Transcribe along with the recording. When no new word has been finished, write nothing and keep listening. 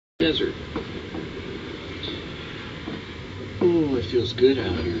Desert. Oh, it feels good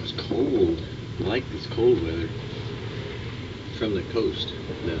out here. It's cold. I like this cold weather. From the coast,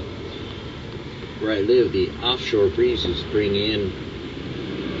 where I live, the offshore breezes bring in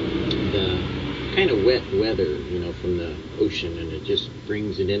the kind of wet weather, from the ocean, and it just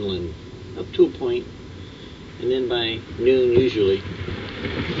brings it inland up to a point, and then by noon usually,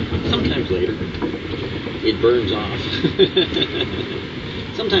 sometimes later, it burns off.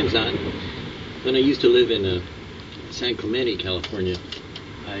 Sometimes not. When I used to live in San Clemente, California,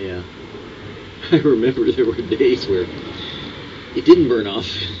 I remember there were days where it didn't burn off.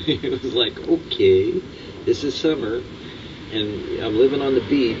 It was like, okay, this is summer, and I'm living on the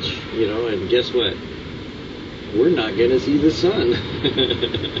beach, and guess what? We're not going to see the sun.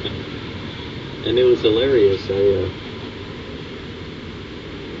 And it was hilarious. I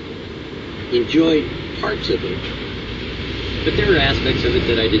enjoyed parts of it, but there were aspects of it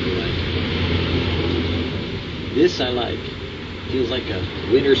that I didn't like. This I like. Feels like a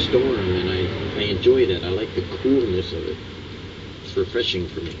winter storm, and I enjoy that. I like the coolness of it. It's refreshing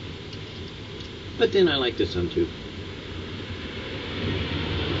for me. But then I like the sun too.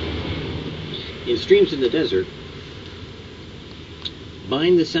 In streams in the desert,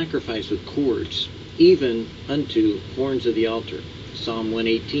 bind the sacrifice with cords, even unto horns of the altar. Psalm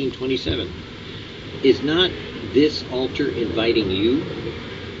 118:27. Is not this altar inviting you?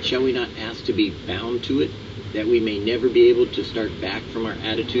 Shall we not ask to be bound to it, that we may never be able to start back from our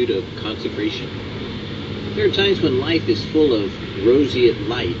attitude of consecration? There are times when life is full of roseate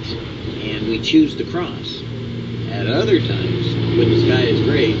light, and we choose the cross. At other times, when the sky is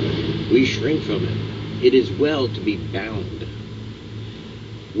gray, we shrink from it. It is well to be bound.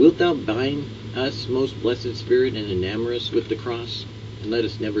 Wilt thou bind us, most blessed Spirit, and enamor us with the cross, and let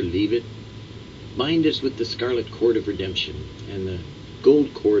us never leave it? Bind us with the scarlet cord of redemption, and the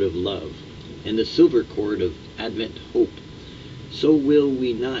gold cord of love, and the silver cord of Advent hope. So will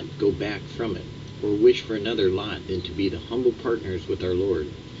we not go back from it, or wish for another lot than to be the humble partners with our Lord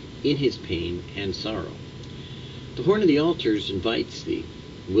in his pain and sorrow. The horn of the altars invites thee.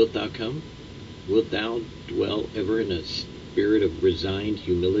 Wilt thou come? Wilt thou dwell ever in a spirit of resigned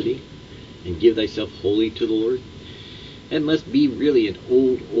humility, and give thyself wholly to the Lord? That must be really an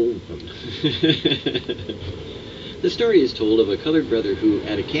old one. The story is told of a colored brother who,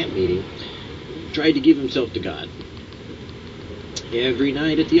 at a camp meeting, tried to give himself to God. Every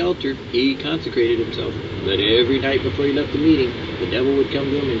night at the altar, he consecrated himself. But every night before he left the meeting, the devil would come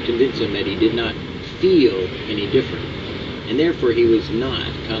to him and convince him that he did not feel any different, and therefore he was not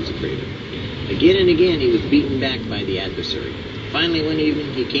consecrated. Again and again, he was beaten back by the adversary. Finally, one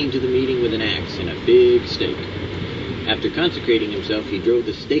evening, he came to the meeting with an axe and a big stake. After consecrating himself, he drove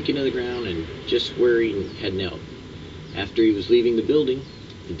the stake into the ground and just where he had knelt. After he was leaving the building,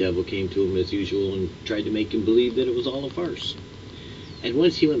 the devil came to him as usual and tried to make him believe that it was all a farce. And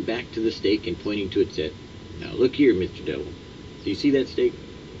once he went back to the stake and pointing to it said, "Now look here, Mr. Devil. Do you see that stake?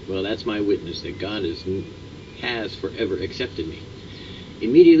 Well, that's my witness that God has forever accepted me."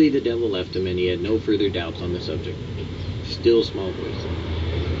 Immediately the devil left him, and he had no further doubts on the subject. Still small voice.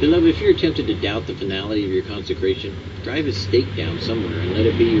 Beloved, if you're tempted to doubt the finality of your consecration, drive a stake down somewhere and let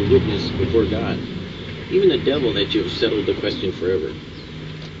it be your witness before God. Even the devil that you have settled the question forever.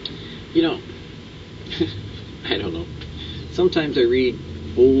 I don't know. Sometimes I read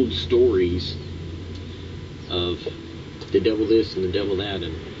old stories of the devil this and the devil that,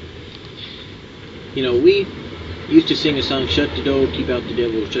 and we used to sing a song, shut the door, keep out the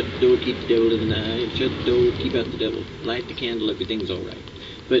devil, shut the door, keep the devil in the night, shut the door, keep out the devil, light the candle, everything's all right.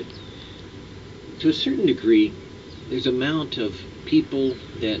 But to a certain degree, there's an amount of people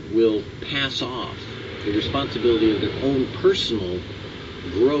that will pass off the responsibility of their own personal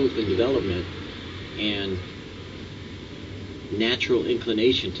growth and development and natural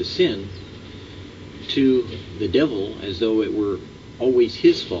inclination to sin to the devil as though it were always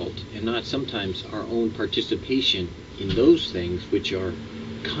his fault, and not sometimes our own participation in those things which are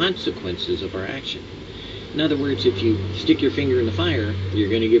consequences of our action. In other words, if you stick your finger in the fire, you're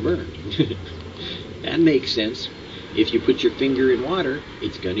going to get burned. That makes sense. If you put your finger in water,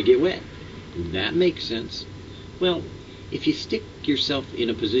 it's going to get wet. That makes sense. Well, if you stick yourself in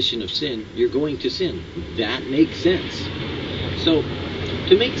a position of sin, you're going to sin. That makes sense. So,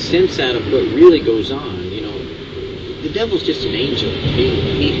 to make sense out of what really goes on, the devil's just an angel.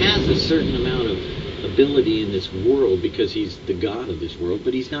 He has a certain amount of ability in this world because he's the God of this world,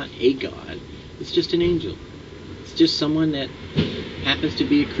 but he's not a God. It's just an angel. It's just someone that happens to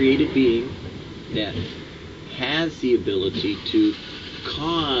be a created being that has the ability to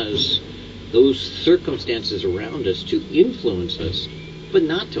cause those circumstances around us to influence us but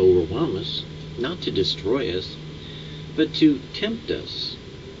not to overwhelm us, not to destroy us, but to tempt us.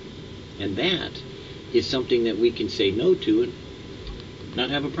 And that is something that we can say no to and not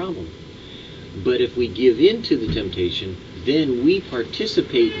have a problem. But if we give in to the temptation, then we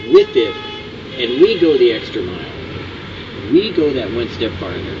participate with it, and we go the extra mile. We go that one step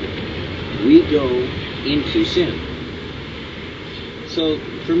farther. We go into sin. So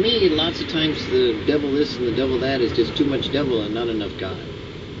for me, lots of times the devil this and the devil that is just too much devil and not enough God.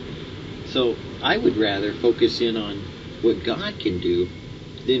 So I would rather focus in on what God can do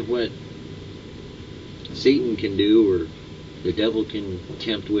than what Satan can do or the devil can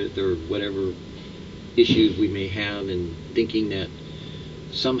tempt with, or whatever issues we may have, and thinking that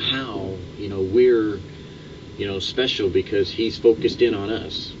somehow, we're, special because he's focused in on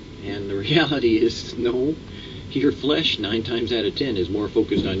us. And the reality is, no, your flesh 9 times out of 10 is more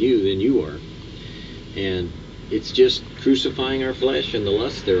focused on you than you are. And it's just crucifying our flesh and the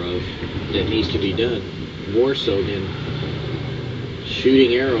lust thereof that needs to be done, more so than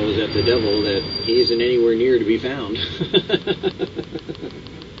shooting arrows at the devil that he isn't anywhere near to be found.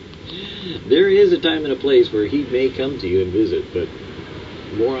 There is a time and a place where he may come to you and visit, but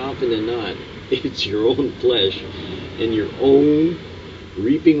more often than not, it's your own flesh and your own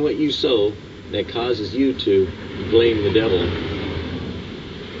reaping what you sow that causes you to blame the devil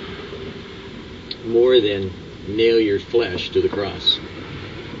more than nail your flesh to the cross.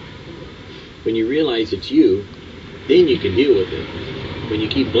 When you realize it's you, then you can deal with it. When you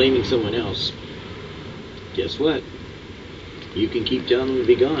keep blaming someone else, guess what? You can keep telling him to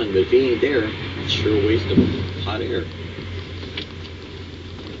be gone, but if he ain't there, it's sure a waste of hot air.